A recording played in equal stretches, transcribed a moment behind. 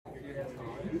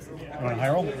You want a high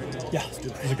roll? Yeah.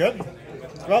 Is it good?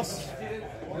 Who else?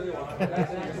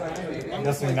 I'm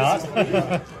guessing not.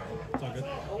 It's all good.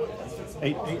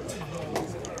 8.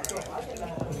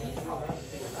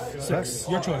 6.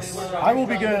 Your choice. I will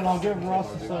begin. I'll give Russ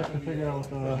a sec to figure out what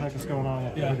the heck is going on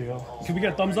with the video. Can we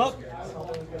get a thumbs up?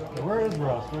 Where is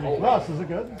Russ? Russ, is it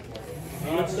good?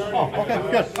 Oh, okay,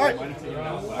 good. All right. All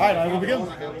right, I will begin.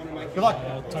 Good luck.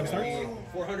 Time starts?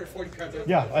 440 cards.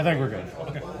 Yeah, I think we're good.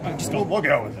 Okay. All right, Just we'll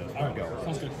go with it. All right, go.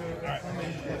 Sounds good.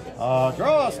 All right.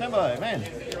 Draw, standby, man.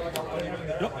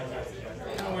 Yep.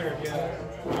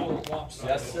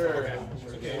 Yes, sir.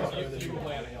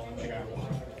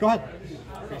 Go ahead.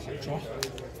 Draw.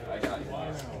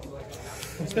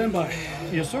 Stand by.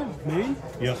 Yes, sir. Main?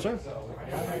 Yes, sir.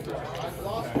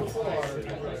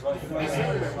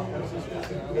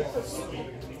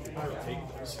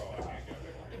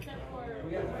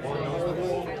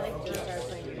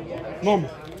 Normal.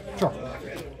 Sure.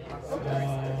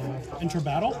 Enter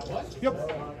battle. Yep.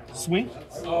 Swing.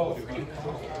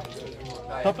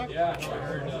 Top deck?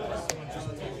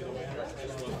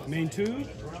 Main 2.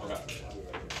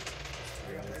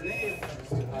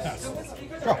 Pass.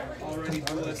 Sure.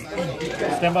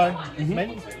 Standby.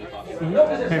 Main. No,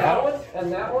 because there's that one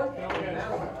and that one.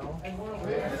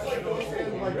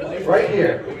 Right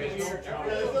here.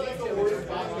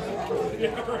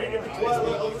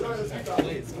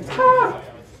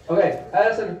 Okay,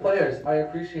 Edison players, I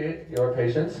appreciate your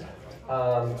patience.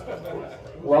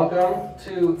 Welcome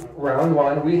to round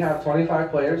 1. We have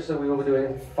 25 players, so we will be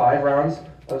doing 5 rounds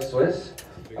of Swiss.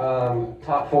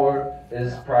 Top 4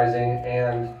 is prizing,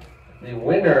 and the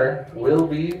winner will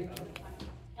be.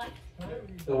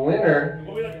 The winner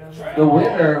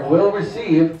will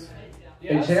receive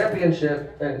a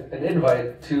championship, an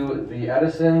invite to the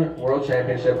Edison World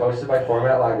Championship hosted by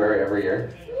Format Library every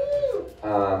year.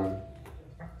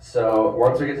 So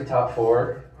once we get to top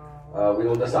 4, we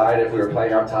will decide if we are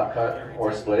playing out top cut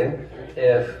or splitting.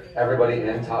 If everybody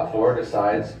in top 4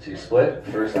 decides to split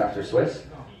first after Swiss,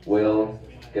 we'll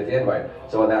get the invite.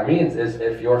 So what that means is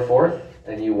if you're 4th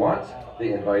and you want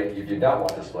the invite, you do not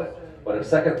want to split. But if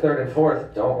 2nd, 3rd, and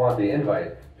 4th don't want the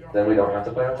invite, then we don't have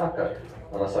to play on top cut,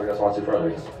 unless somebody else wants to for other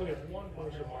reasons.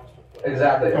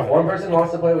 Exactly. If one person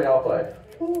wants to play, we all play.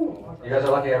 You guys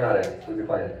are lucky I'm not in. We'll be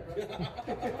playing.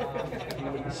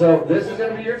 So this is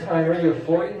going to be your timer. You have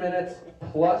 40 minutes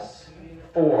plus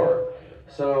 4.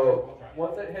 So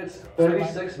once it hits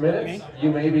 36 minutes, you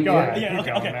may begin. Yeah,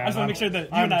 okay, okay. I just want to make sure that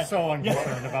you and I... I'm so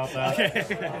unconcerned about that.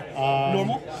 Okay.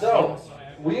 Normal? So,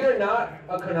 we are not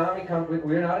a Konami company.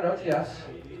 We are not an OTS.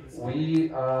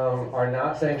 We are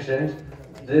not sanctioned.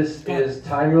 This is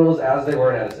time rules as they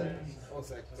were in Edison.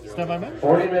 Stand by man.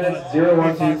 40 minutes, 0,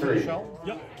 1, 2, 3.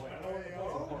 Yep.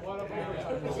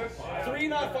 3,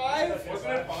 not 5?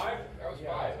 Wasn't it 5? That was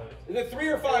 5. Is it 3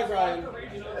 or 5, Ryan?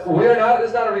 We are not. This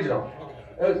is not a regional.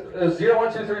 It's 0,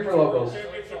 1, 2, 3 for locals.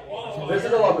 This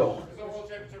is a local.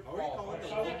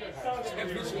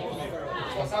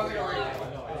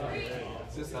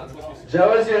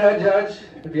 Joe is your head judge.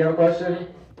 If you have a question,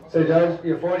 say judge.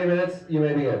 You have 40 minutes. You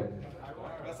may begin.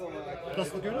 That's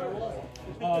the good.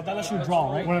 That lets you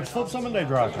draw, right? When it's flip summon, they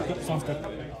draw. Yep, sounds good.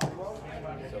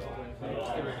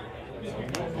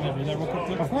 Can I read that real quick,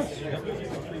 please? Of course.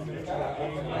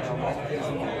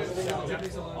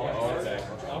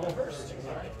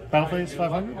 Battle phase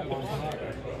 500.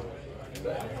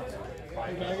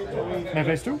 Man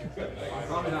phase 2.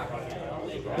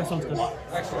 That sounds good.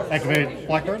 Activate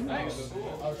Blackbird.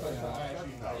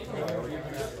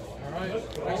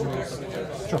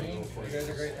 Sure.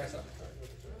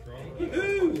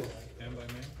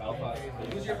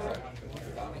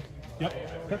 Yep.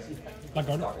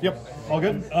 Blackguarded. Yep. All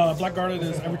good. Blackguarded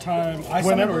is every time I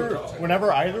summon.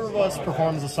 Whenever either of us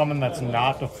performs a summon that's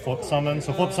not a flip summon,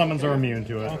 so flip summons are immune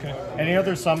to it. Okay. Any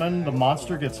other summon, the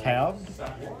monster gets halved.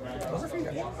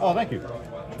 Oh, thank you.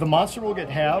 The monster will get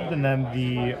halved, and then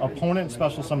the opponent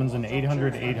special summons an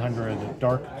 800/800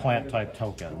 dark plant type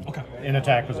token. Okay. In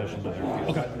attack position to their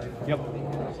field. Okay. Yep.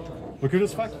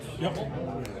 Liquidus effect. Yep.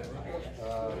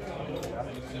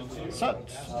 Set.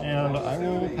 And I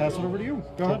will pass it over to you.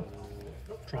 Go ahead.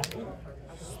 Draw.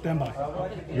 Stand by.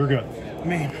 You're good.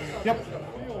 Main. Yep.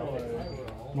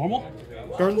 Normal?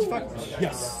 Garden's effect.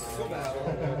 Yes.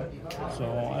 So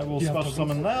I will Yeah, special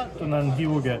summon that, and then he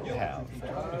will get halved.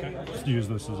 Okay. Just use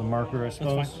this as a marker, I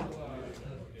suppose. That's fine.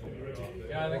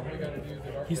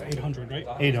 He's 800, right?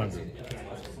 800.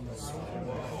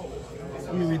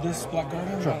 Let me read this,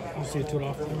 Blackguard. Sure. I'll see it to it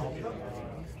off.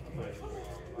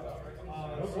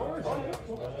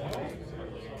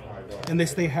 And they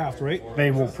stay halved, right?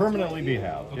 They will permanently be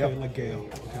halved. Okay, Yep. like Gale.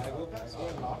 Okay.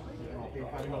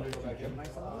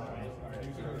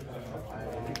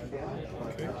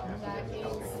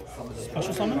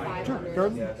 Special summon? Sure.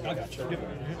 Garden. I got you.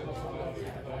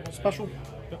 Yep. Special.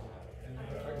 Yep.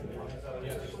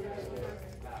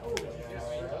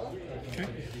 Okay.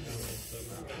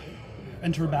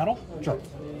 Enter battle. Sure.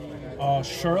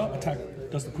 Shura attack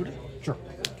does the Kuda. Sure.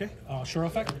 Okay. Shura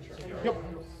effect. Yep.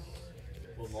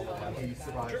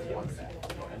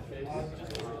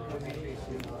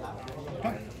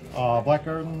 Okay. Black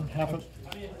Garden, half it.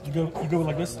 You go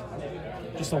like this,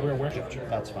 just so we're aware.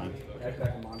 That's fine.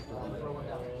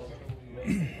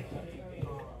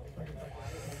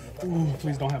 Ooh,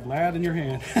 please don't have Lad in your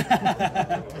hand.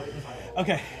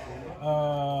 Okay.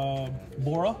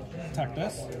 Bora, attack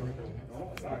this.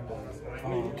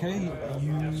 Okay,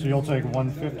 So you'll take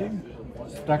 150.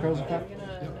 That goes attack.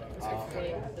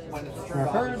 Draw a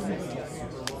card.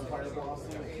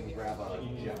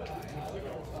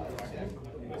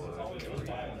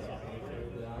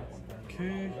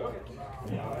 Okay.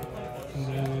 And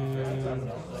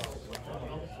then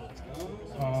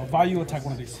value attack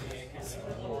one of these.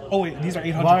 Oh wait, these are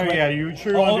 800. Well, right? yeah, you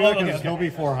sure want to do it because okay. he'll be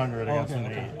 400 Oh, against okay,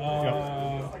 an 8. okay.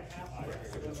 Okay.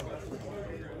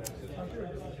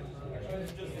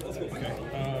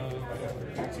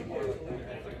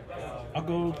 I'll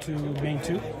go to main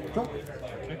 2. Cool.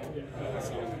 Okay.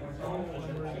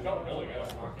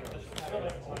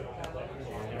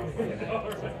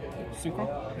 Synchro?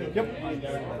 Yep.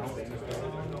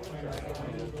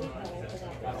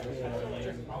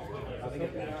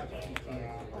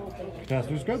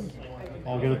 Caster's good.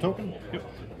 I'll get a token. Yep.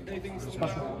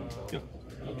 Special. Yep.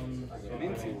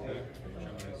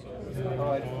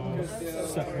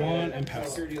 Set 1 and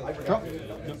pass. Drop.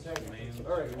 Yep.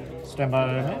 Stand by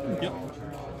man. Yep.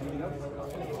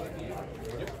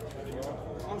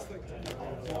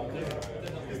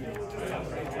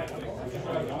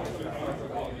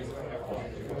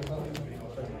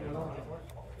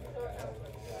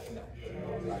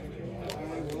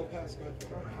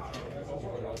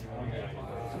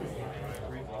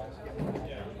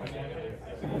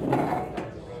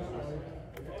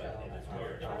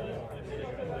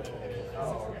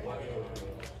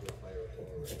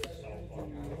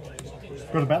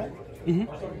 Go to battle.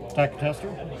 Attack tester.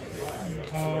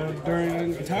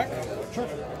 During attack, Sure.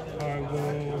 I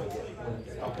will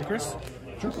Icarus.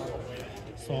 Sure.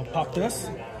 So I'll pop this,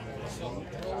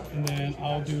 and then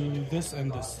I'll do this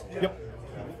and this. Yep.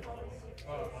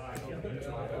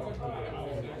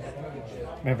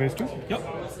 Man phase 2. Yep.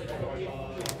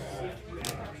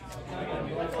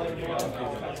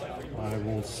 I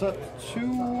will set 2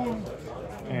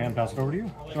 and pass it over to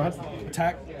you. Go ahead.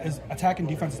 Attack and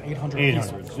defense is 800.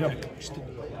 800. apiece. Yep. Okay.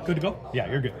 Good to go. Yeah,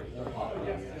 you're good.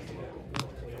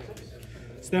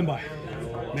 Stand by.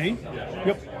 Main.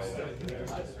 Yep.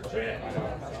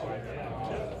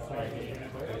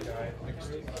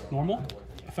 Normal.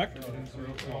 Effect.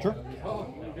 Sure.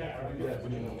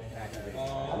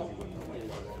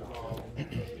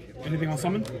 Anything on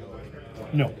summon?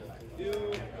 No.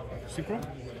 Synchro.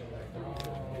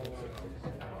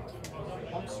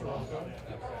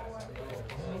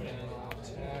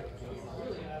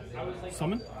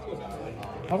 Summon.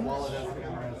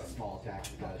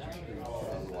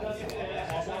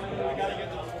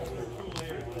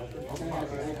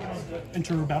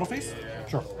 Enter battle phase.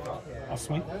 Sure. I'll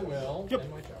swing. Yep.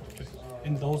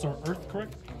 And those are earth,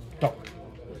 correct? Don't.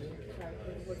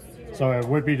 So it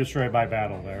would be destroyed by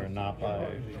battle there, and not by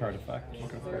card effect.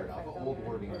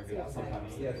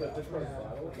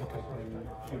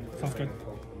 Sounds good.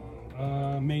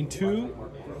 Main 2.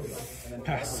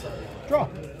 Pass. Draw.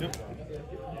 Yep.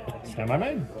 Stand by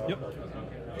main. Yep.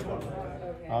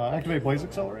 Activate Blaze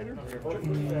Accelerator.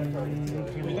 Can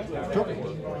I read that? Sure.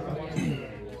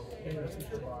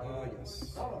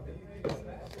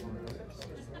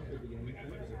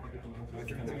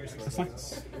 That's fine.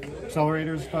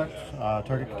 Accelerators effect.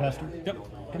 Target caster. Yep.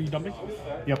 Are you dumping?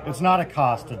 Yep. It's not a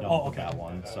cost to dump Oh, okay. that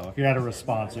one. So if you had a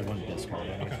response, it wouldn't discard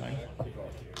anything.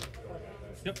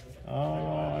 Yep.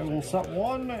 I will set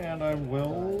 1, and I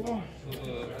will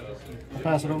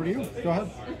pass it over to you. Go ahead.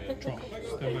 Draw.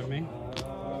 Stand by main.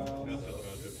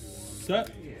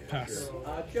 Set. Pass.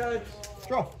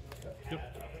 Draw. Yep.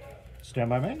 Stand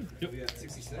by main. Yep.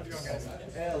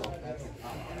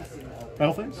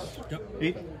 Battle phase. Yep.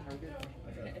 8.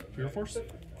 Fear Force.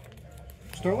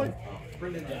 Starlight.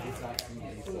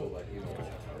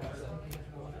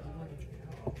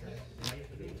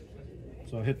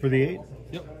 So hit for the 8.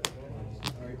 Yep.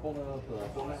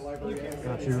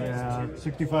 Got you at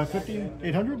 6550,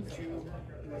 800.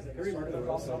 During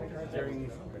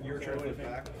your turn to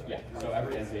back. Yeah, so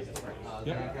every end phase is free.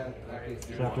 Yep.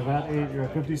 So after that, 8, you're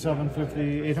at 57,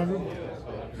 50, 800.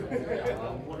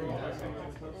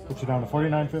 Put you down to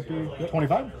 49, 50,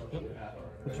 25.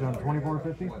 Put you down to 24,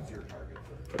 50.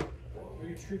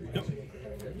 Yep.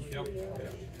 Yep.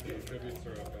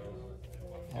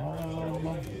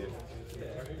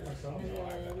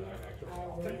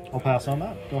 I'll pass on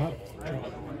that. Go ahead.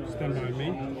 Stand by me.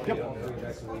 Yep.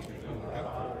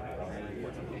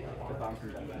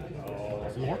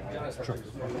 Some more? Sure.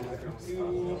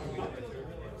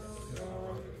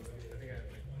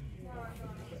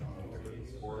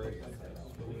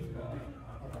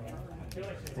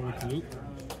 Roll with the loop.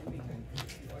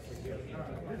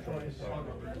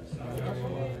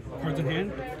 Cards in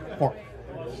hand. 4.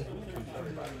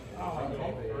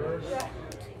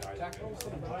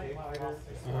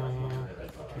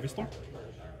 Heavy storm.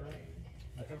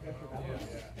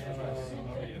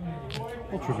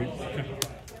 I'll tribute. Okay.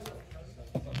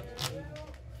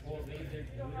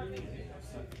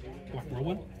 Black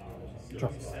whirlwind.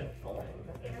 Sure.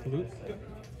 Kalute.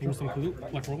 Brimstone Kalute.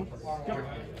 Black whirlwind. Yep.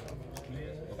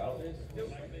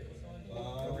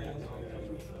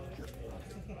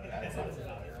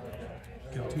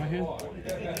 Get to my hand.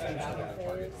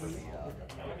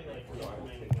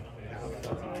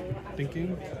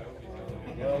 Thinking.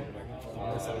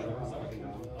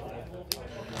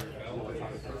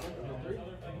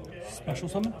 Special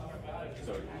summon.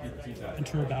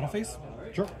 Enter a battle phase.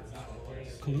 Sure.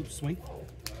 Kalute swing.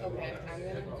 Okay, I'm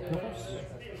gonna do this.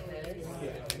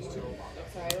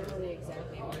 Sorry, I don't know the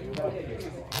exact name.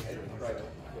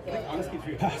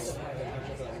 Pass.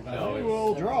 You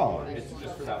will draw. It's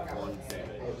just for that one thing.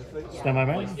 Stand by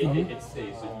man. It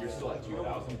stays, so you're still at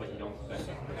 2,000, but you don't spend it.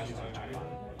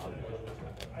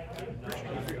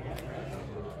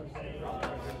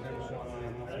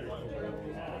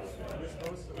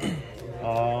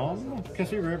 Can I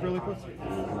see Rib really quick?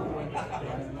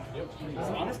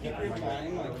 Honestly, if you're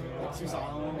playing like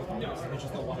Susano, it's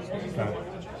just the one.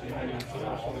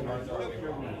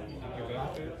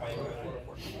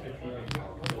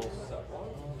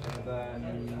 And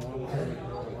then...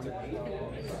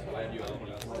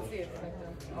 Let's see if I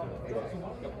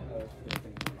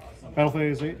can. Battle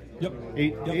phase 8. Yep.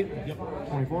 8, 8. Yep.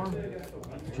 24.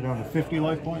 Put you down to 50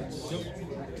 life points. Yep.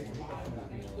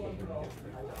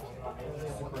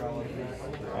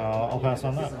 I'll pass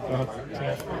on that. Go ahead.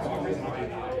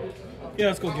 Yeah,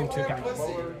 let's go game 2. I'm at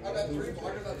 3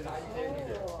 blockers at the time.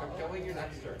 I'm killing your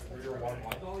next turn. For your 1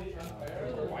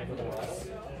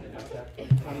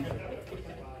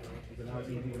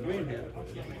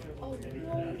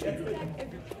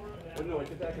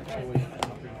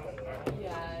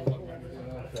 Yeah.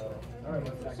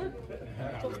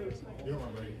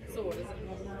 So what is it?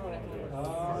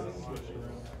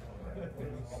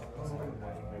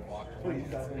 Please,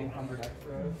 that's 800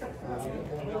 extra.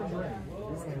 624?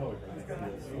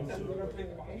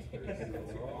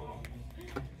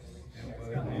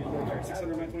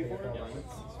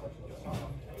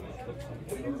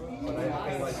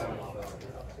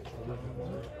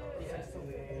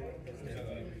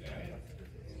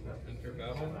 Enter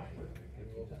battle.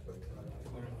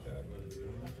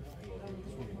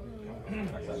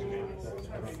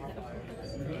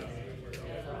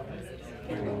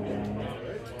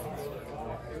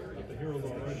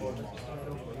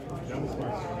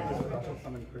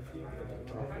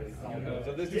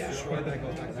 So this just destroyed that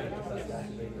goes back to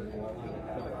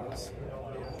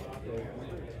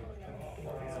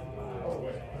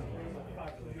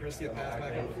Chris get passed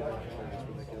back and forth.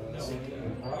 It's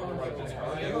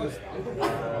ridiculous.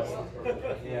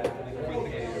 Yeah.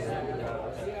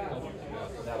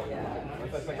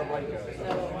 That's like a right go.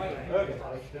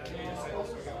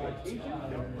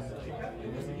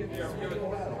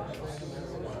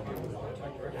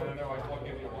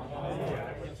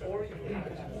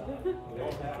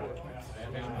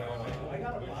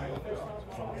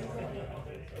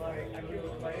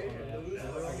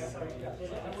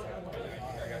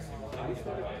 I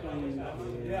started playing in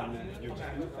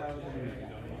 2000,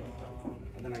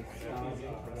 and then I stopped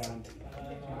around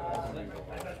 2000.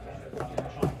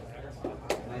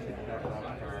 And I picked back up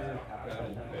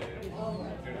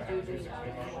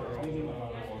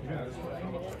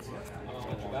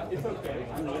it's okay.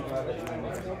 I'm really glad that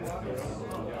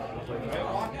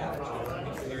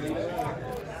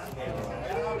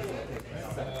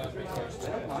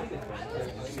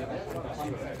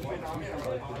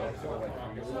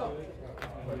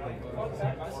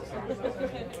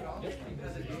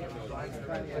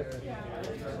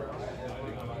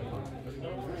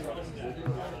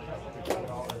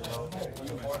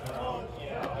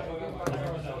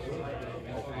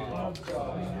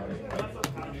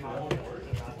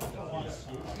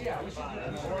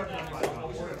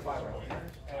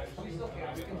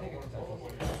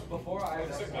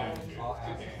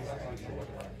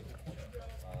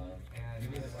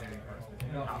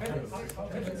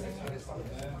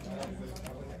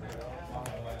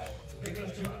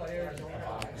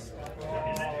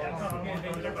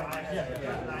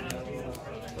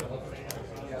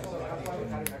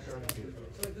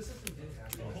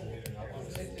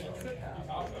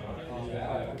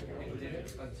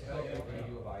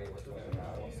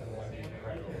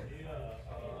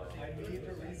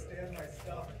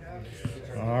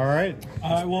All right.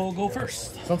 I will go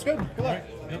first. Sounds good. Good luck.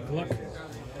 Yep, good luck.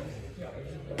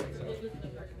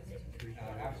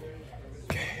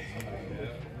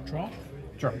 Draw.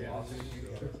 Sure.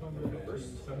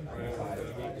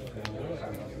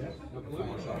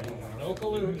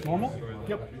 Normal.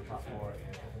 Yep.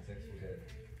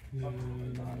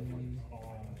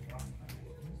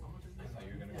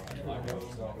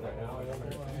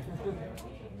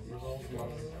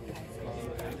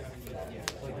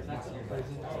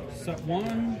 Set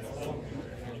 1.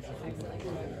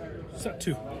 Set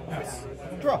 2. Pass.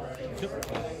 Draw. Yep.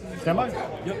 Stand by.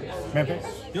 Yep. Man face.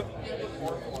 Yep.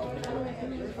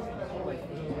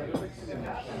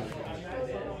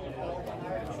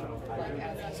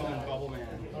 Summon Bubble Man.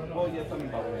 Oh, yeah, summon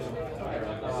Bubble Man.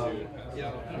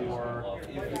 Yeah, or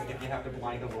if you have to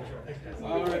blind them.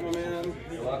 All right, my man.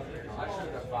 Good luck. I should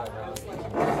have got 5 rounds.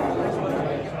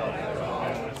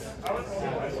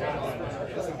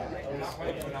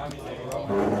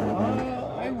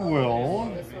 I will.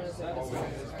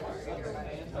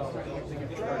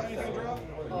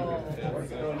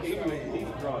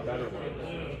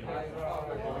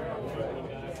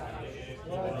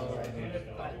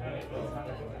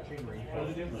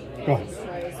 Go ahead.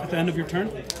 At the end of your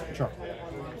turn, Sure.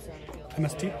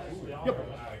 MST. Yep.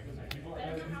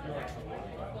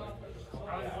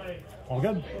 All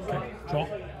good. Okay. Draw.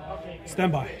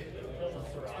 Stand by.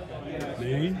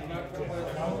 Main.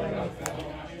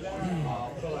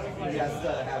 He has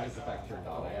to have his effect turned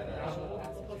on.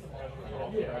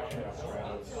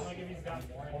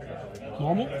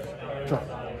 Normal. Sure.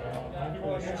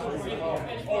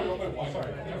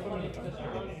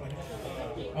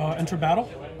 Enter battle.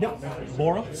 Yep.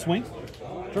 Bora. Swing.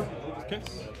 Sure. Okay.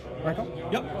 Right up.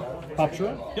 Yep. Pop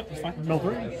sure. Yep, that's fine. Mill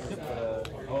 3.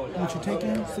 What you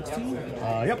taking? 16?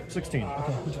 Yep. 16.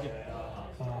 Okay, what'd you get?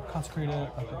 Consecrated.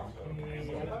 Okay.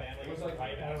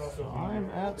 I'm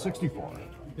at 64.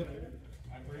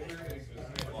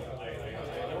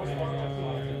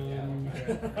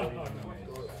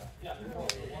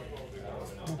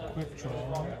 Quick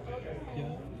draw.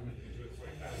 Yeah.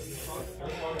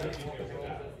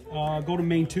 Go to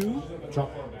main 2. Draw.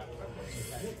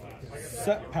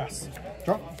 Set. Pass.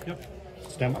 Draw. Yep.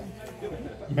 Stand by.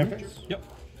 Man face. Yep.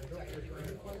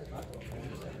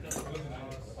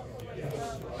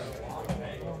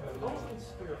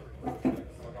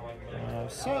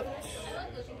 Set.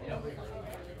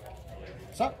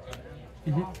 Set.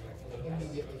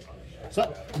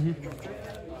 Set.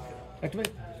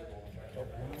 Activate.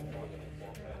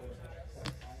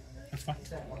 That's fine.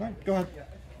 All right, go ahead.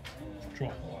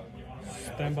 Draw.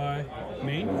 Stand by.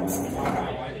 Main.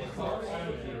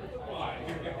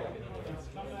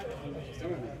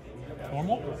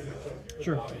 Normal.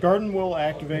 Sure. Garden will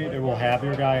activate. It will have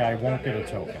your guy. I won't get a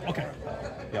token. Okay.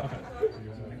 Yep. Okay.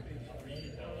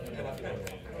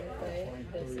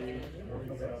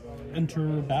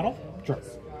 Enter battle. Sure.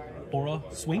 Bora.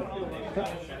 Swing.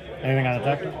 Anything on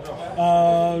attack?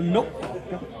 Nope.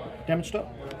 Damaged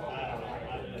up.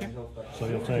 So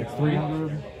you'll take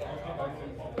 300.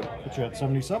 Put you at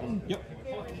 77. Yep.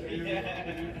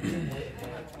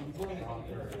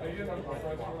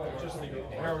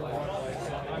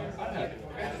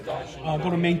 Go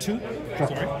to main 2.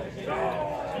 Sorry.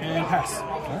 And pass.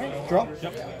 All right, draw.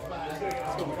 Yep.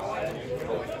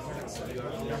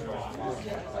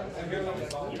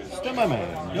 Stand by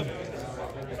man. Yep.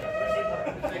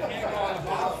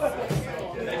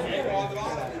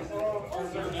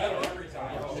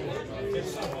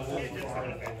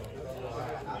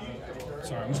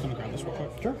 Sorry, I'm just going to grab this real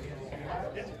quick. Sure.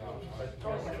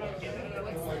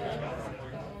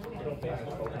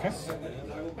 Okay.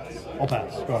 I'll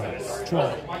pass. Go ahead.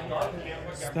 Draw.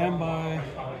 Stand by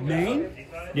main.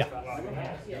 Yeah.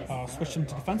 Switch him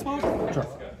to defense mode. Sure.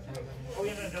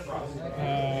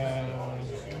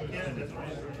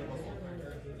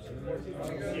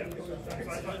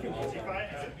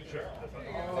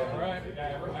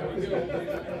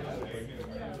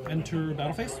 Enter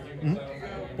battle phase.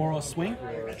 Bora swing.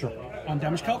 Sure. On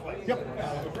damage calc. Yep.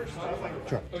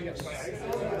 Sure.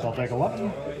 So I'll take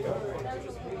 11.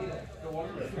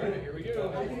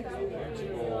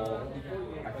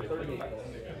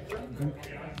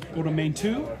 Go to main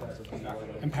 2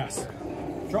 and pass.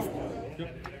 Draw.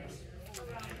 Yep.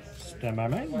 Stand by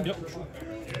main. Yep.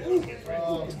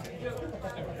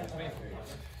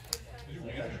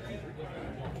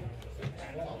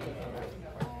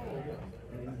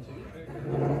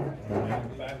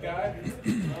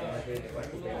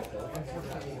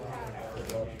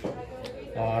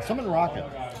 Summon Rocket.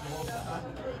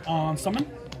 Summon.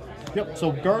 Yep,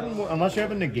 so Garden, unless you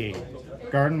have a negate,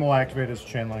 Garden will activate as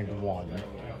Chain Link 1.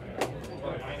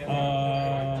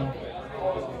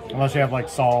 Unless you have like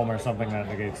Psalm or something that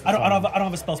negates the I don't summon.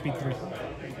 have a spell speed 3.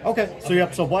 Okay, so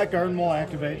yep, so Black Garden will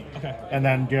activate. Okay. And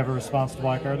then do you have a response to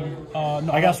Black Garden? No.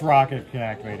 I guess Rocket can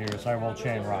activate here, so I will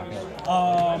chain Rocket.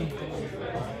 I'll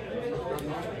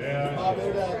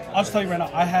just tell you right now,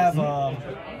 I have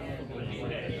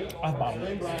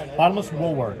Bottomless. Bottomless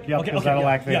will work, yep, because that'll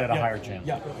activate at a higher chance.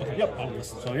 Yeah, okay. Yep.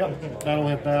 Bottomless. So yep, that'll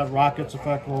hit that. Rocket's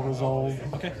effect will resolve.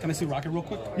 Okay, can I see Rocket real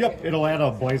quick? Yep, it'll add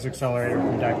a Blaze Accelerator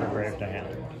from deck or grave to hand.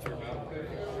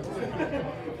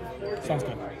 Sounds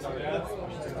good.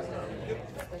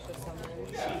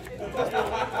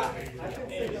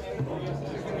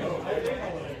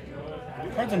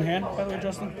 Cards in hand, by the way,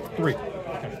 Justin? 3.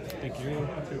 Okay, thank you.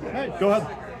 Alright, go ahead.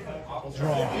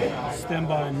 Draw.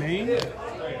 Standby main.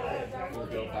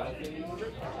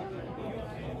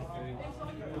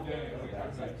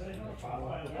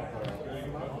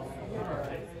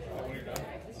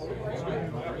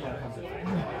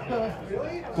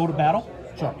 Go to battle.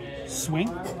 Sure. Swing.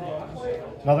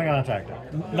 Nothing on attack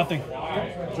deck. Nothing.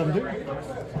 72.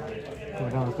 Go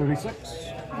down to 36.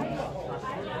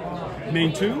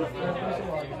 Main 2.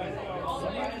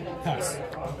 Pass.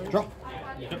 Draw.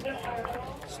 Yep.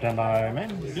 Stand by main.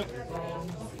 Yep.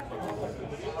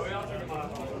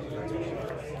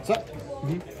 Set.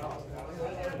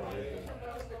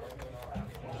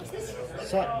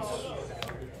 Set.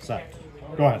 Set.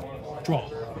 Go ahead. Draw.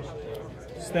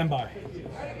 Standby.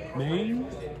 Main.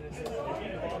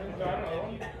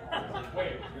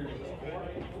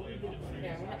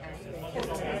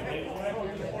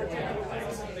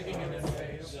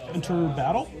 Enter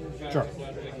battle. Sure.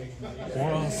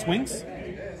 Or swings.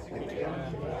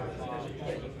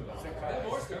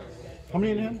 How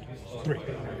many in hand? 3.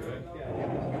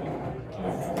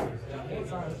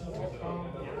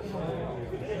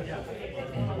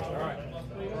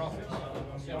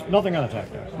 Nothing on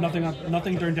attack deck.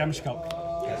 Nothing during damage calc.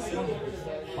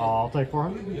 I'll take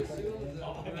 400.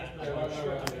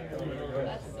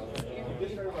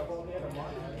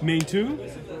 Main 2.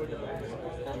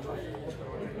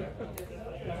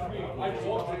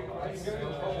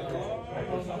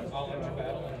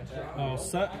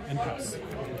 Set and pass.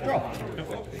 Draw.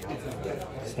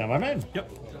 Stand by main. Yep.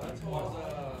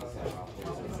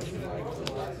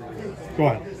 Go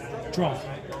ahead. Draw.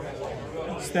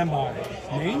 Standby.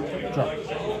 Main. Draw.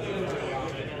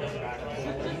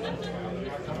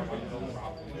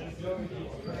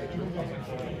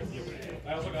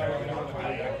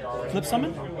 Flip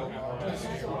summon.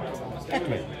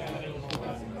 Activate.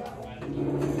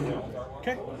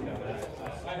 Okay.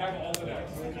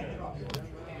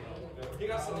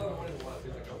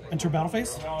 Enter battle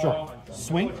phase. Sure.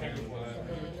 Swing.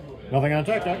 Nothing on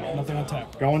attack deck. Nothing on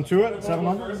tap. Going to it.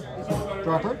 700.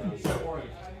 Draw card.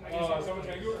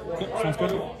 Yep, sounds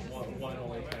good.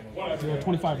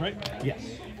 25, right? Yes.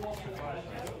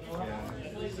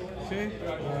 Okay.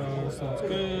 Sounds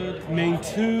good. Main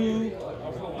 2.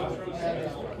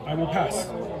 I will pass.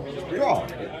 Draw.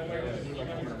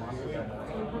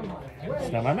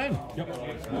 Stand by main. Yep.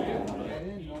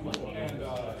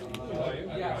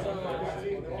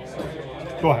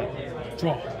 Go ahead.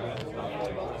 Draw.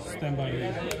 Stand by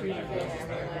main.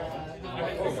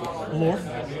 Lore.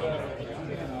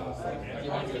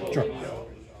 Sure.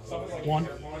 1,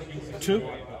 2.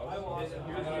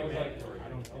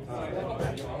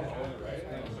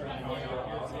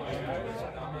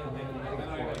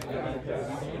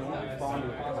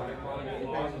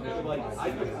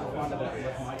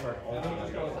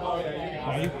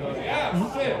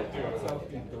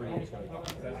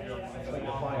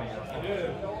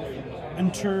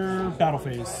 Enter battle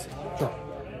phase. Sure.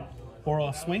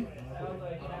 Aura swing.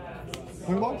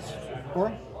 Swing balls.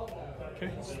 Aura.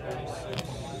 Okay.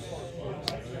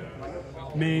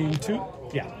 Main 2.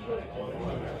 Yeah.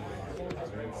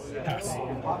 Pass.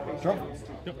 Draw.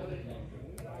 Yep.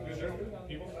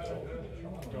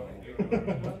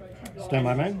 Stand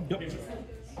by main. Yep.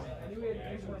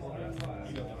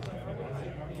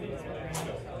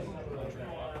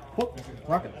 Whoop.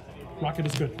 Rocket. Rocket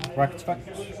is good. Rocket's effect.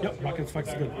 Yep, rocket effect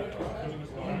is good.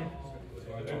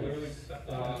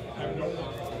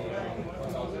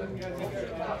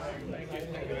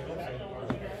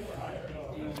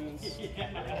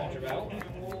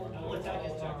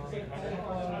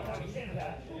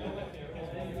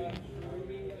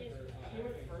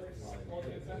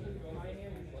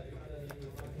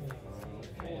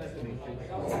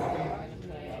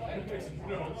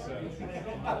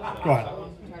 Go ahead.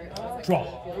 Draw.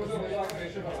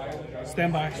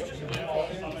 Standby.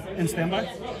 In standby.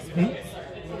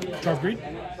 Draw green.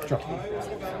 Draw.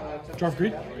 Draw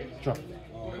green. Draw.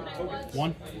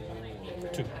 1,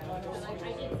 2.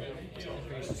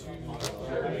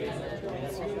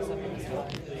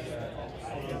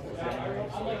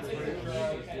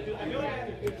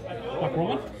 Black roll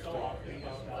 1.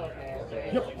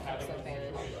 Yep.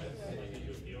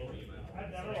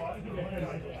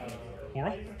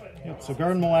 Aura. Yep. So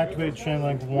Garden will activate chain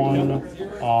link 1.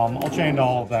 I'll chain to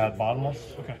all of that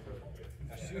bottomless. Okay.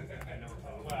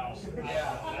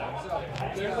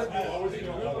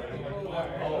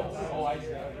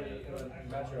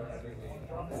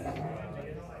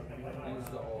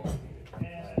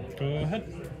 Go ahead.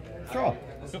 Draw.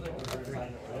 Yep.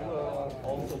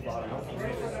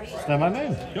 Stand by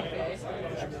main. Yep.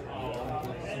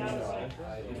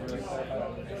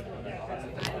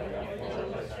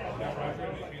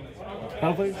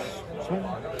 Battle phase. Swing.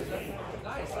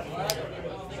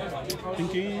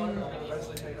 Thinking.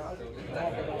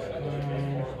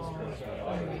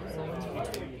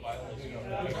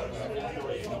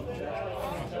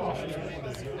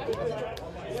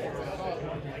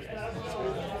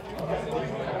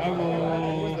 I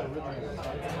will.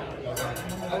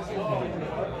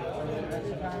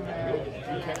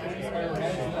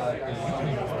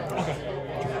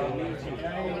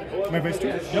 Main phase 2.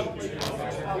 Yep.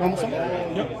 Normal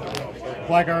summon. Yep.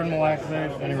 Black Garden will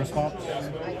activate. Any response?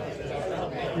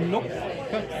 Nope.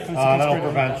 That'll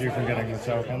prevent you from getting the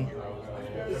token.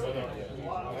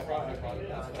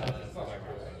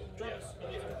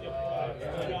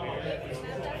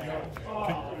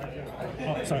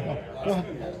 Oh, sorry. Oh, Go ahead.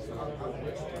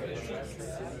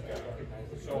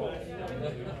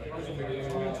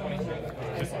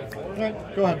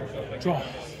 Alright, go ahead. Draw.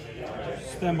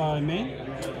 Standby main.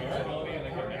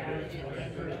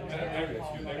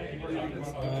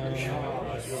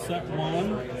 Set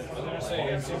 1.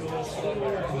 Set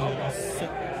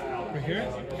right here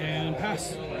and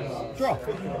pass. Draw.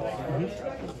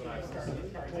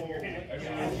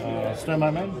 Stand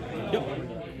by main. Yep.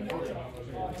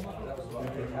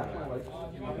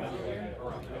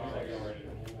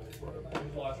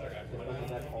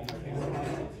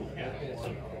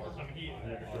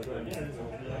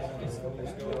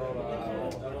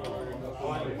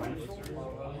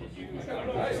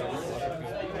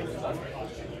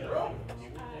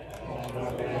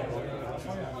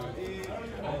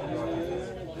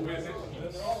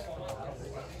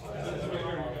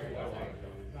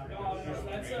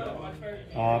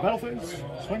 Battle phase.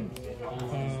 Swing.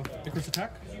 Icarus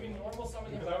attack.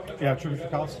 Yeah, trigger for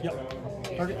cost.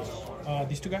 Yep. Targets.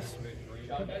 These two guys.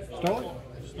 Starlight.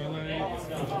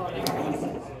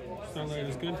 Starlight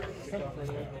is good.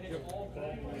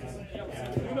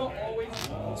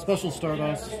 Special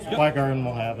Stardust. Black Garden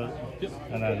will have it. Yep.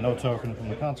 And then no token from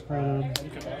the Consecrated.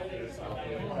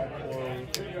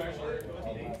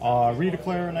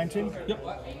 Redeclare 19. Yep.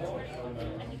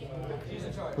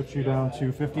 Put you down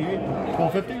to 58.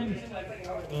 1250.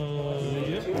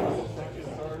 Yep.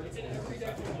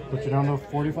 Put you down to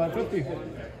 4550.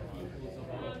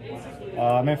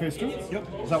 Main phase 2? Yep.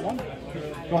 Is that one?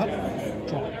 Go ahead.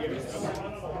 Draw.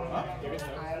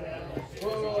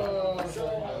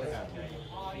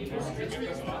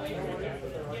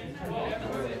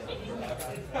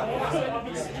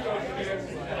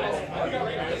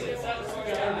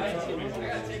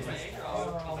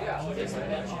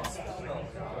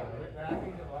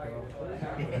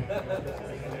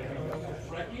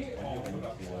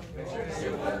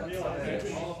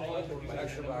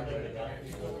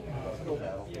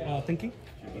 Thinking.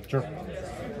 Sure.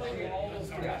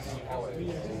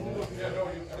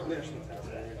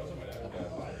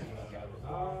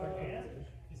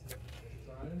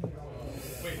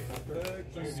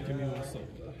 Just give me 1 second.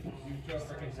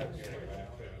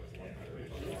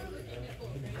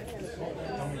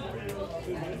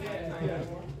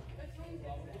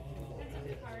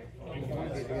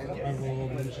 I will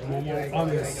on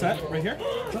the set right here.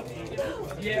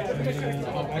 And then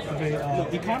I'll activate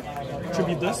Econ.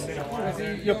 Tribute this.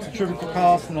 Yep, tribute for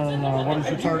cost, and then what is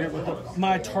your target with it?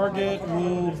 My target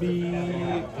will be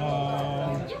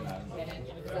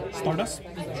Stardust.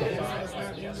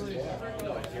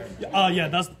 Yeah,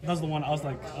 that's the one. I was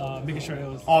like making sure it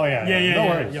was. Oh yeah, Yeah. No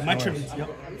worries. Yeah, my no tributes. worries. Yep.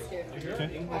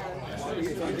 Okay.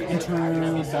 Into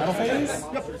battle phase.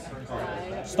 Yep.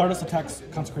 Stardust attacks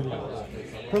Consecrated.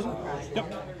 Prison? Yep.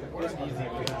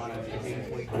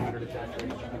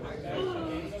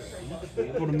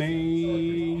 Go to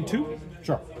main 2.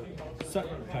 Sure. Set.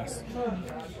 Pass.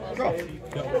 Draw.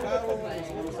 Yep.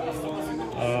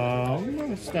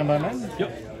 Stand by man.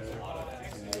 Yep.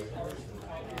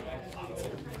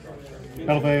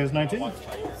 Battle phase 19.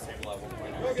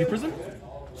 Deep prison?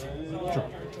 Sure.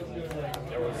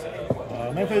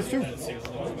 Main phase 2.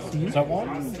 Set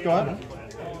 1. Go ahead.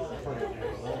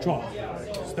 Draw.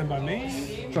 Stand by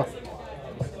main. Sure.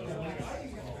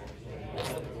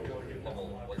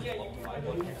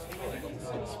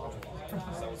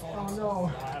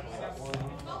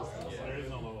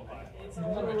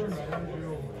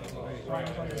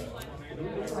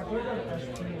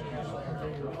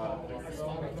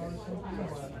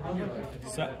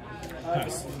 Set.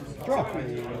 Pass. Draw.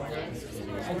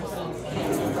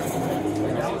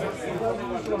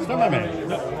 Stand by main.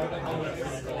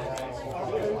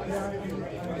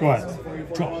 Go ahead.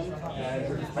 Draw.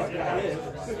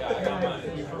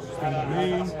 Stand by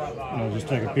main. I'll just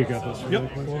take a peek at this. Really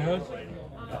Yep. quick. Go ahead.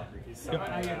 Yep.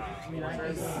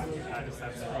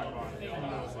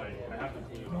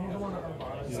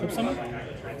 Step summon.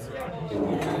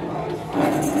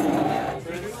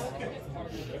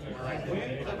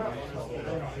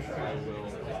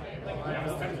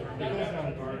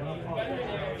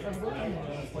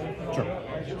 Sure.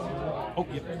 Oh,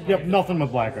 yep. Yep, nothing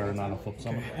with black or not a flip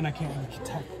summon. And I can't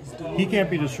attack this dude. He can't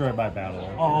be destroyed by battle.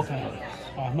 Oh, okay.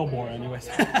 No bore, anyways.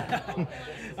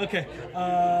 Okay.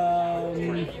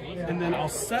 And then I'll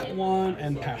set one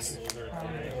and pass.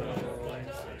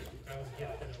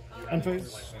 End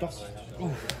phase. Dust.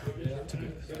 Ooh.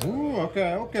 Ooh,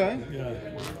 okay, okay. Yeah.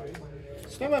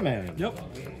 Stand by man. Yep.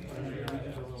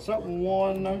 Set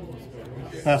 1.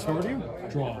 Pass over to you.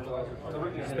 Draw.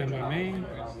 Stand by main.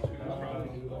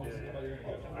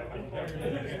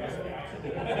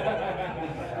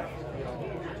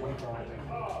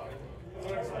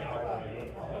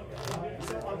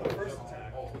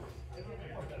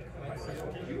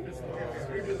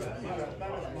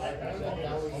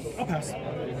 I'll pass.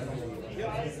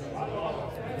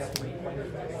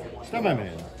 Stand by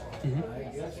man.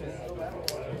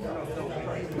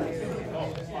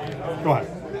 Go ahead.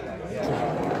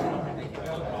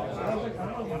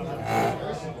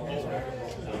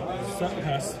 Set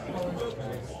pass.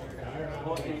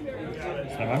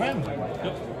 Stand by man.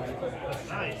 Yep.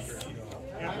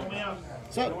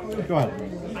 Set. Go ahead.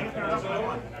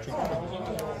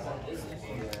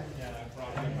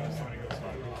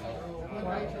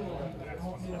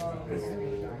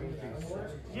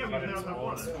 Yeah, we've been on the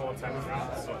one. So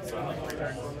it's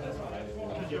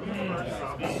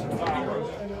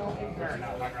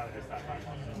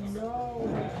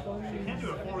you can't do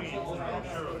a 40,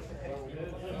 sure.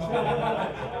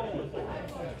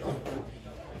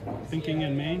 Thinking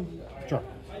in main. Sure.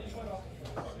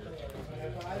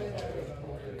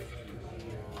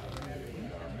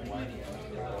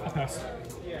 I'll pass.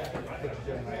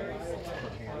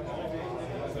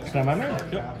 Stand by man.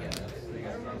 Yep.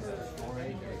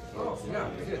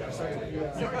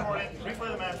 Replay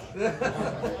the match.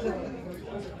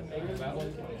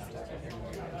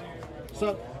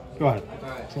 Set. Go ahead.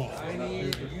 Draw. I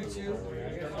need you two.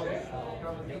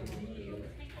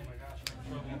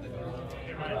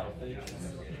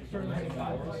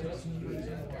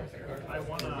 I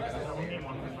won game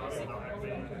one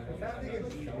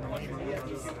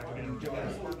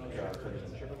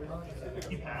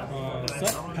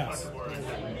Set. Pass.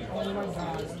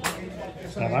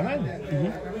 Stand by man.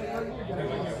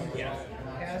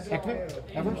 Activate.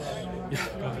 Evers. Yeah.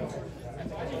 Go ahead.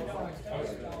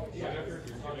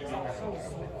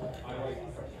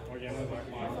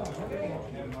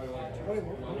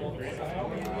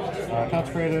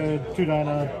 Consecrated. 2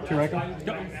 Dyna. 2 Reiko.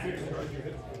 Yep.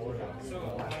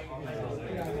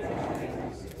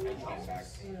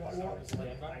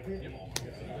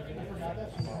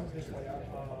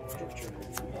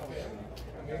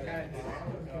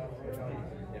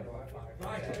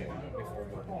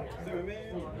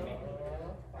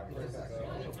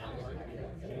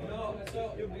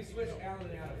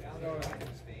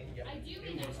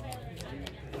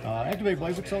 Activate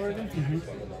Blaze Accelerator.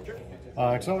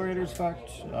 Accelerator's effect.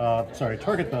 Sorry,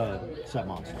 target the set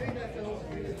monster.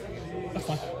 That's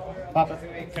fine. Pop it.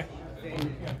 Okay.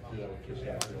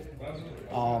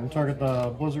 Target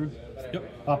the Blizzard.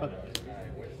 Yep. Pop it.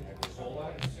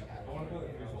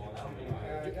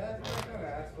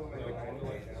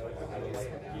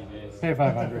 Pay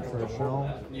 500 for a shell.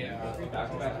 Yeah,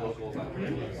 back-to-back locals. Well,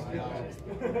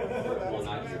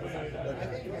 not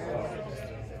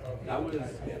that was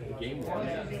game 1.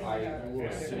 I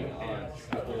was sitting on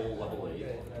triple level 8,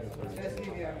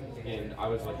 and I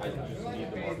was like, I just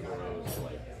need the marker rose to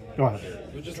like. Go ahead.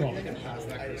 We're just like making past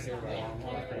that cursor. Well,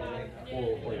 like, the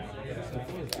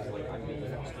thing is, like, I'm making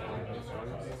it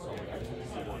so like, I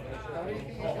just see one.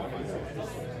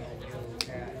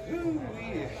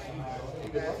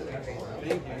 Thank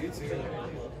you. You too.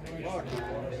 Fuck.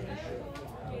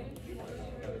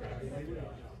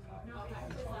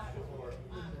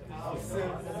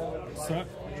 Set.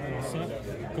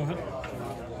 Go ahead.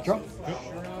 Draw.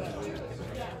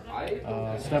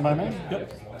 Stand by man.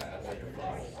 Yep.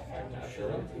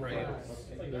 Right.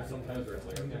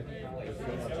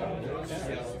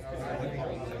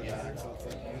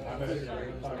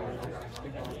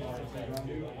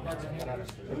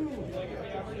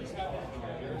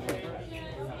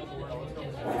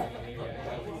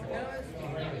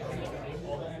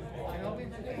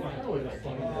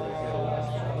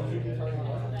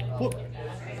 Flip.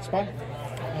 Spy.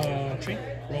 Chain.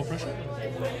 Roll pressure.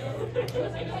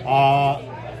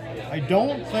 I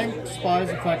don't think Spy's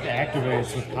effect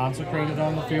activates with Consecrated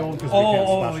on the field because we can't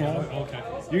special. Yeah. Okay.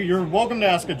 You're welcome to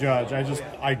ask a judge.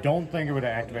 I don't think it would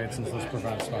activate since this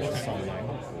prevents special summoning.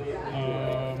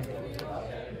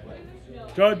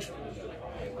 Judge.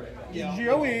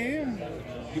 Joey.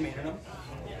 You made it up?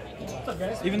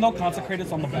 Even though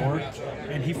Consecrated's on the board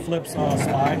and he flips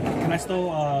Spy, can I still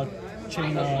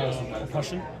chain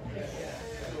percussion?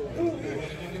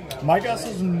 My guess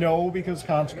is no because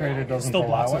Consecrated doesn't Still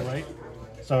allow blocks it, it, right?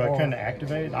 so it couldn't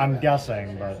activate. I'm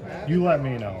guessing, but you let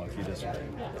me know if you disagree.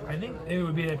 I think it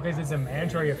would be because it's a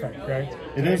mandatory effect, correct?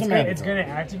 It is it's a gonna, mandatory. It's going to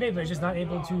activate, but it's just not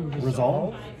able to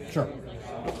Resolve? Sure.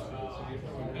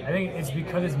 I think it's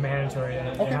because it's mandatory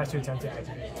that it has to attempt to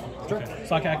activate. Sure.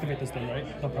 So I can activate this thing,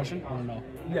 right? The Prussian or no?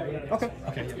 Yeah. Okay.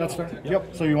 Okay. That's fair.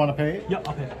 Yep. So you want to pay? Yep,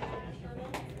 I'll pay.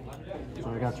 So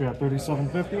I got you at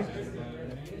 $37.50.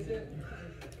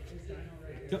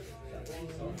 Yep.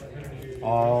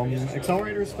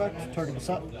 Accelerator effect, target the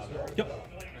set. Yep.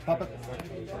 Pop it.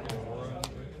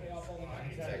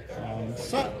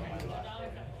 Set.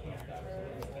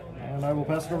 And I will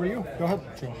pass it over to you. Go ahead.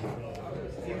 Sure.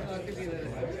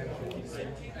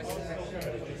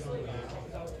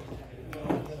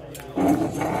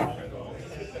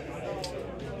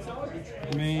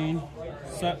 Main,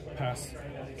 set, pass.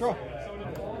 Draw.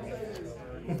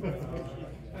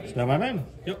 Stand by man.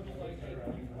 Yep.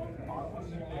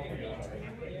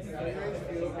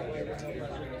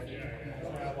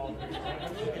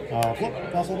 Flip.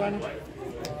 Fossil advantage.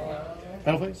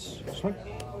 Battle phase. Swing.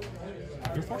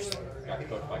 Your force.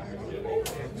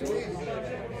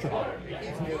 Sure.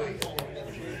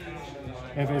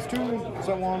 And phase 2.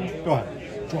 Set 1. Go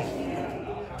ahead. Draw.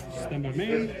 Stand by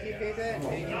main.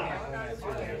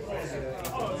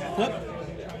 Flip.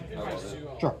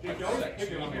 Sure.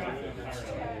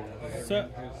 Set.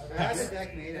 Pass.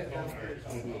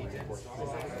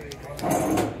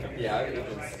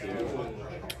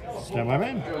 Stand by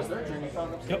man.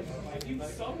 Yep.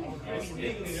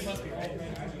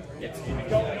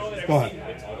 Go ahead.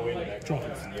 Draw.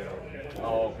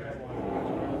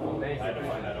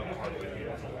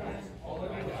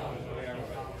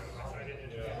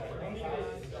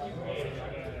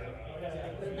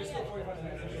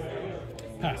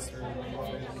 Pass.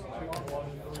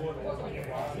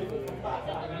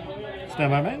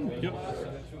 Stand by man. Yep.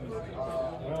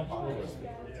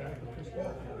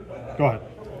 Go ahead.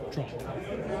 Draw.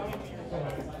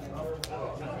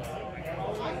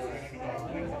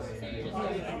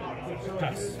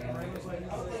 Pass.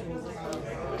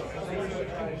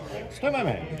 Stand by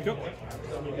man. Yep.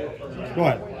 Go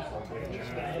ahead.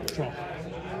 Draw.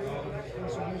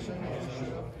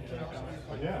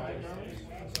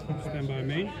 Stand by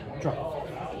main. Draw.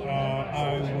 I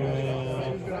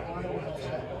will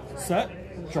set.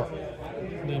 Sure.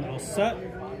 Then I'll set.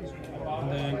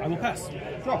 And then I will pass.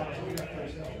 Draw.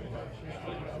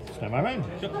 Stand by man.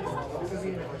 Yep.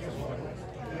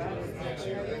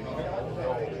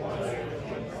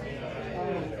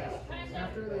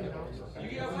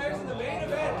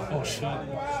 Oh shit.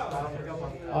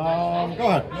 Go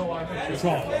ahead.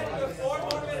 Draw.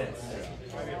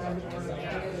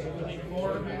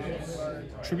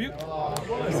 Tribute.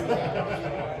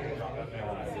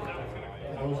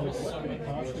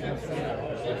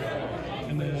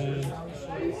 And then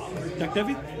deck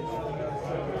Devi.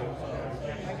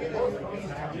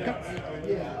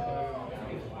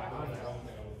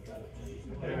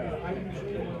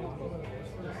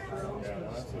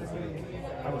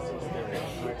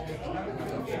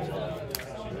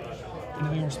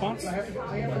 Anything in response? I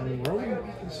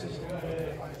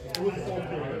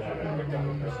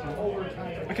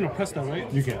can oppress that,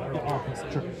 right? You can. Yeah, I'll oppress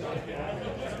it. Sure.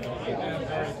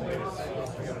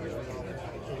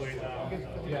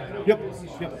 Yep.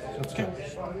 Yep. That's good. Okay.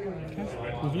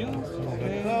 Review.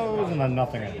 Okay. Those and then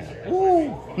nothing in here.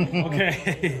 Ooh. Okay.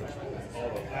 Okay.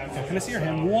 Can I see your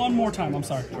hand one more time? I'm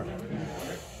sorry. Sure.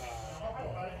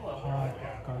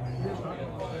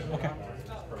 Okay.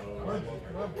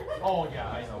 Oh yeah,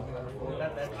 I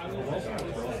know.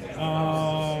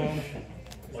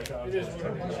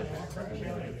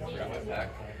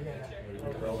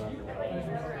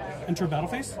 Enter battle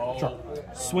phase? Sure.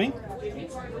 Swing?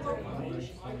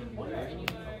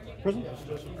 Prison?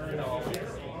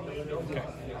 Okay.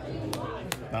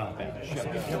 Ah, bad. Shit.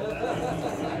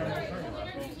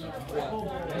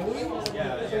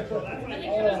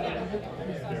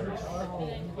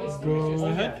 Go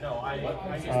ahead.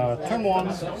 Turn 1.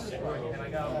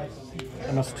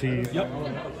 MST. Yep.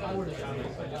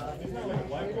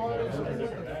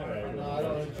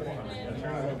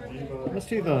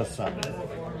 MST the 7.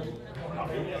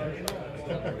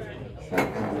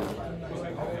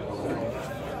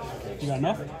 You got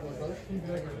enough?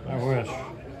 I wish.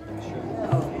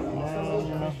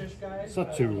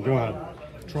 Set 2. Go ahead.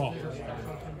 Draw.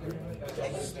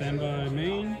 Standby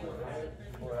main.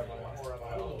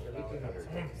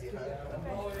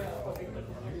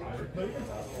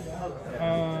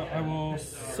 I will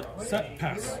set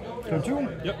pass. Turn 2.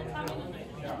 Yep.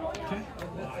 Okay.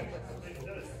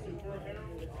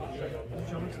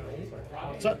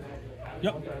 Set.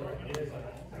 Yep.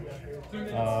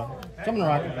 Summon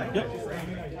Rock. Yep.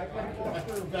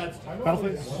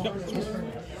 Battlefield. Yep.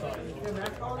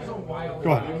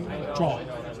 Go ahead. Draw.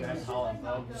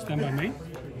 Standby main.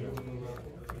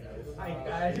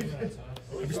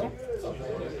 Every stop.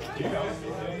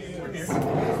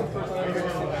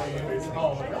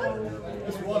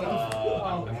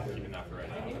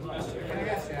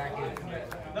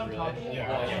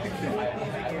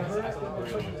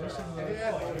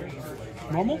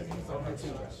 Normal?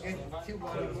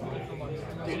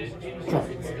 Sure.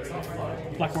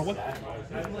 Black Whirlwind?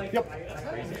 Yep.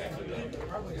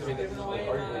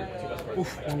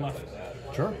 Oof, one left.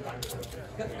 Sure.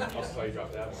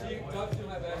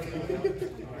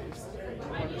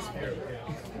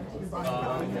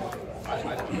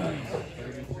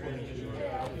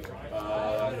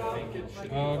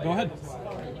 Go ahead.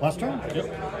 Last turn? Yep.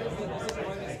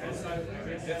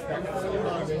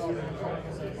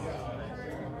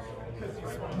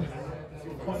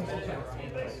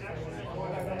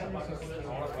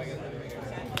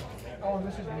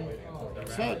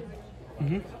 Set.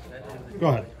 Go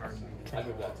ahead.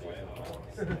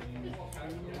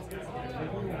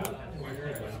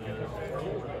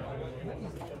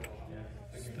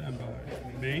 Standby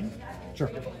main. Sure.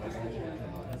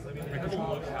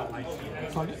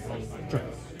 Target. Sure.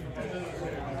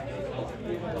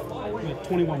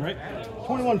 21, right?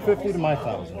 2150 to my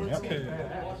 1,000. Yep. Okay.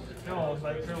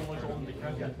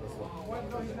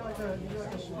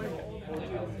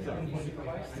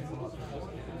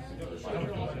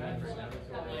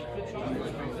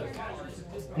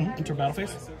 Enter battle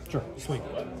phase? Sure. Swing.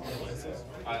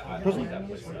 Prison?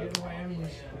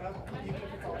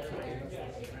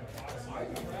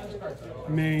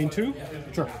 Main 2.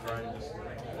 Sure.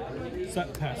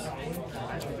 Set pass.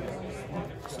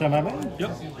 Stand by main?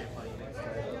 Yep.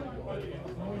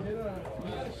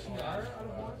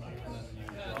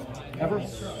 Ever?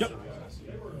 Yep.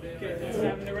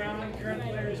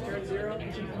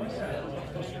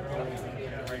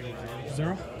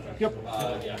 Zero. Yep.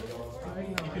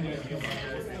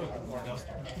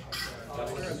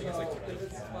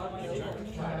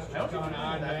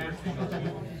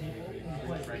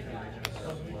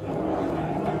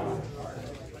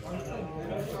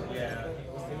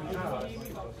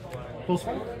 Close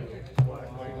one?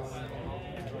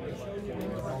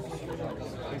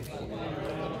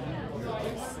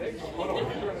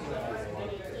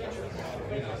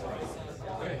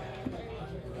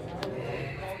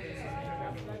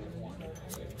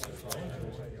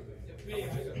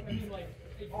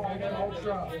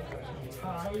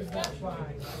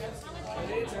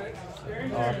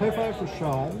 Play 5 for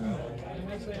Sean.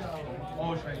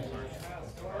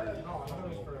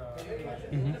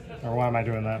 Or why am I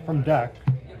doing that? From deck.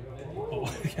 Oh,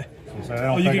 okay. So I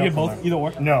don't You pick can up get from both, my- either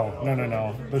or?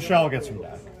 No. The shell gets from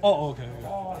deck. Oh, okay.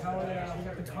 Oh, hell yeah, we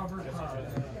got the cover card.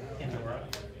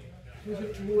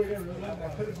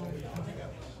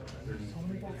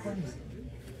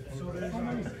 So there's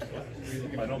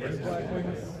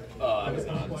I was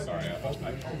not. Sorry.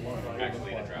 I'm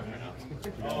actually in a draft right now.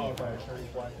 Oh, okay.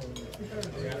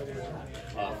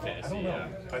 Fantasy, yeah.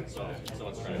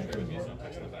 Someone's trying to trade with me, so I'm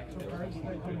texting them back.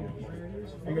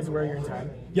 Are you guys aware you're in time?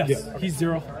 Yes, Yeah. he's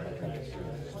 0.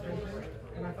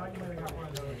 And I thought you might have got one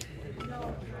of those.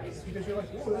 Because you're like,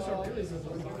 oh, this is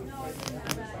really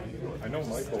I know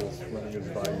Michael's running his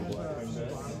Bayou Blackwings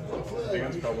deck.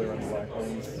 Dan's probably running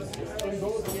Blackwings.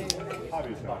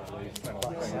 60s now, at least. I don't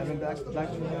think. 7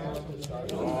 Blackwings now?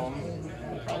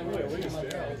 Probably at least,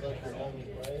 yeah.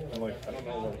 And like, I don't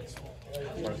know what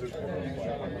Marzuka was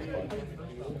Blackwings,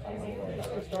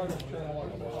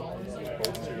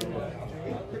 but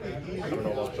I don't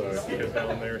know about the kid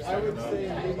down there setting up.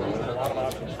 There's a lot of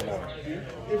options for more.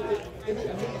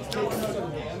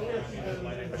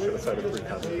 I should have said a 3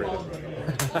 concentrated.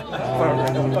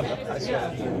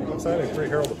 I'm signing 3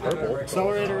 Herald of Purple.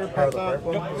 Accelerator, pop that.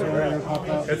 Yep. Accelerator, pop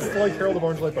that. It's like Herald of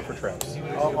Orange Light, but for traps.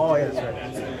 Oh yeah,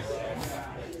 that's right.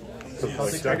 So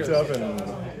like Deck Dev and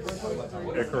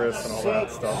Icarus and all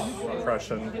that stuff.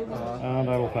 Oppression. And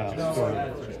I will pass. Go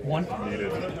ahead. 1.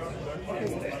 Needed.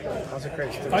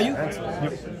 Consecrated. Are you?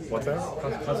 Yep. What's that?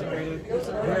 Consecrated.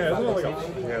 Yeah, isn't it like a...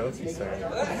 Yeah, that's insane.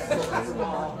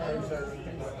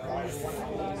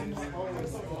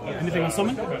 Anything on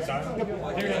summon?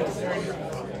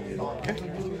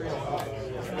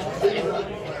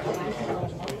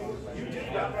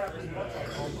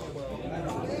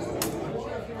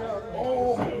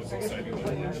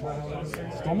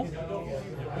 Normal?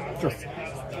 Sure.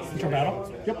 Enter battle?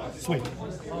 Yep. Swing.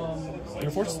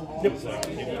 Air Force? Yep.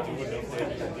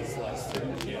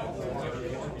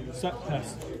 Set.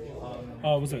 Pass.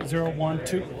 Was it 0, 1,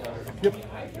 2? Yep.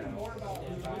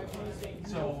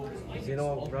 You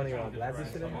know I'm running on Glad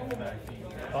Beast today?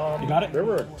 You got it? There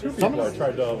were 2 people I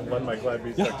tried to lend my Glad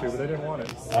Beast deck to, but they didn't want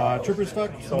it. Troopers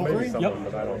deck, So maybe someone,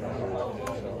 Yep. but I don't know.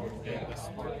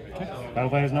 battle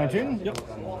phase 19. Yep.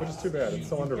 Which is too bad. It's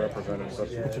so underrepresented. But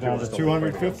Put you down to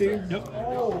 250. Yep.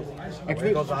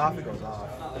 Activate. It goes off, it goes off.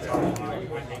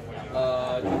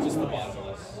 Just the bottom.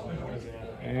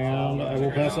 And I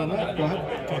will pass on that. Go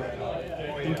ahead.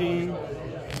 Okay. Thinking.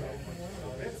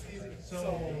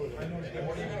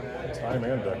 Time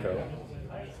and Deco.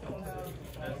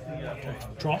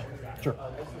 Draw. Sure.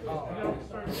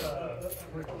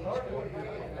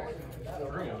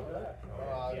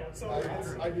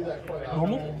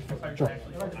 Normal? Sure.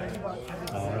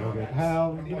 It'll get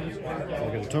halved.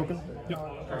 I'll get a token. Yep.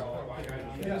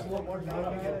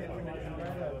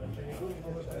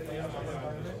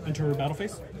 Enter battle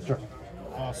phase? Sure.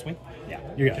 Swing? Yeah,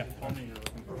 you got it.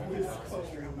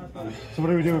 So what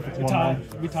do we do if it's We 1-9?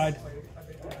 tied. We tied.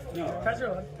 No.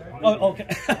 Oh, okay.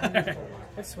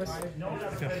 It's Swiss.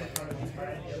 Okay.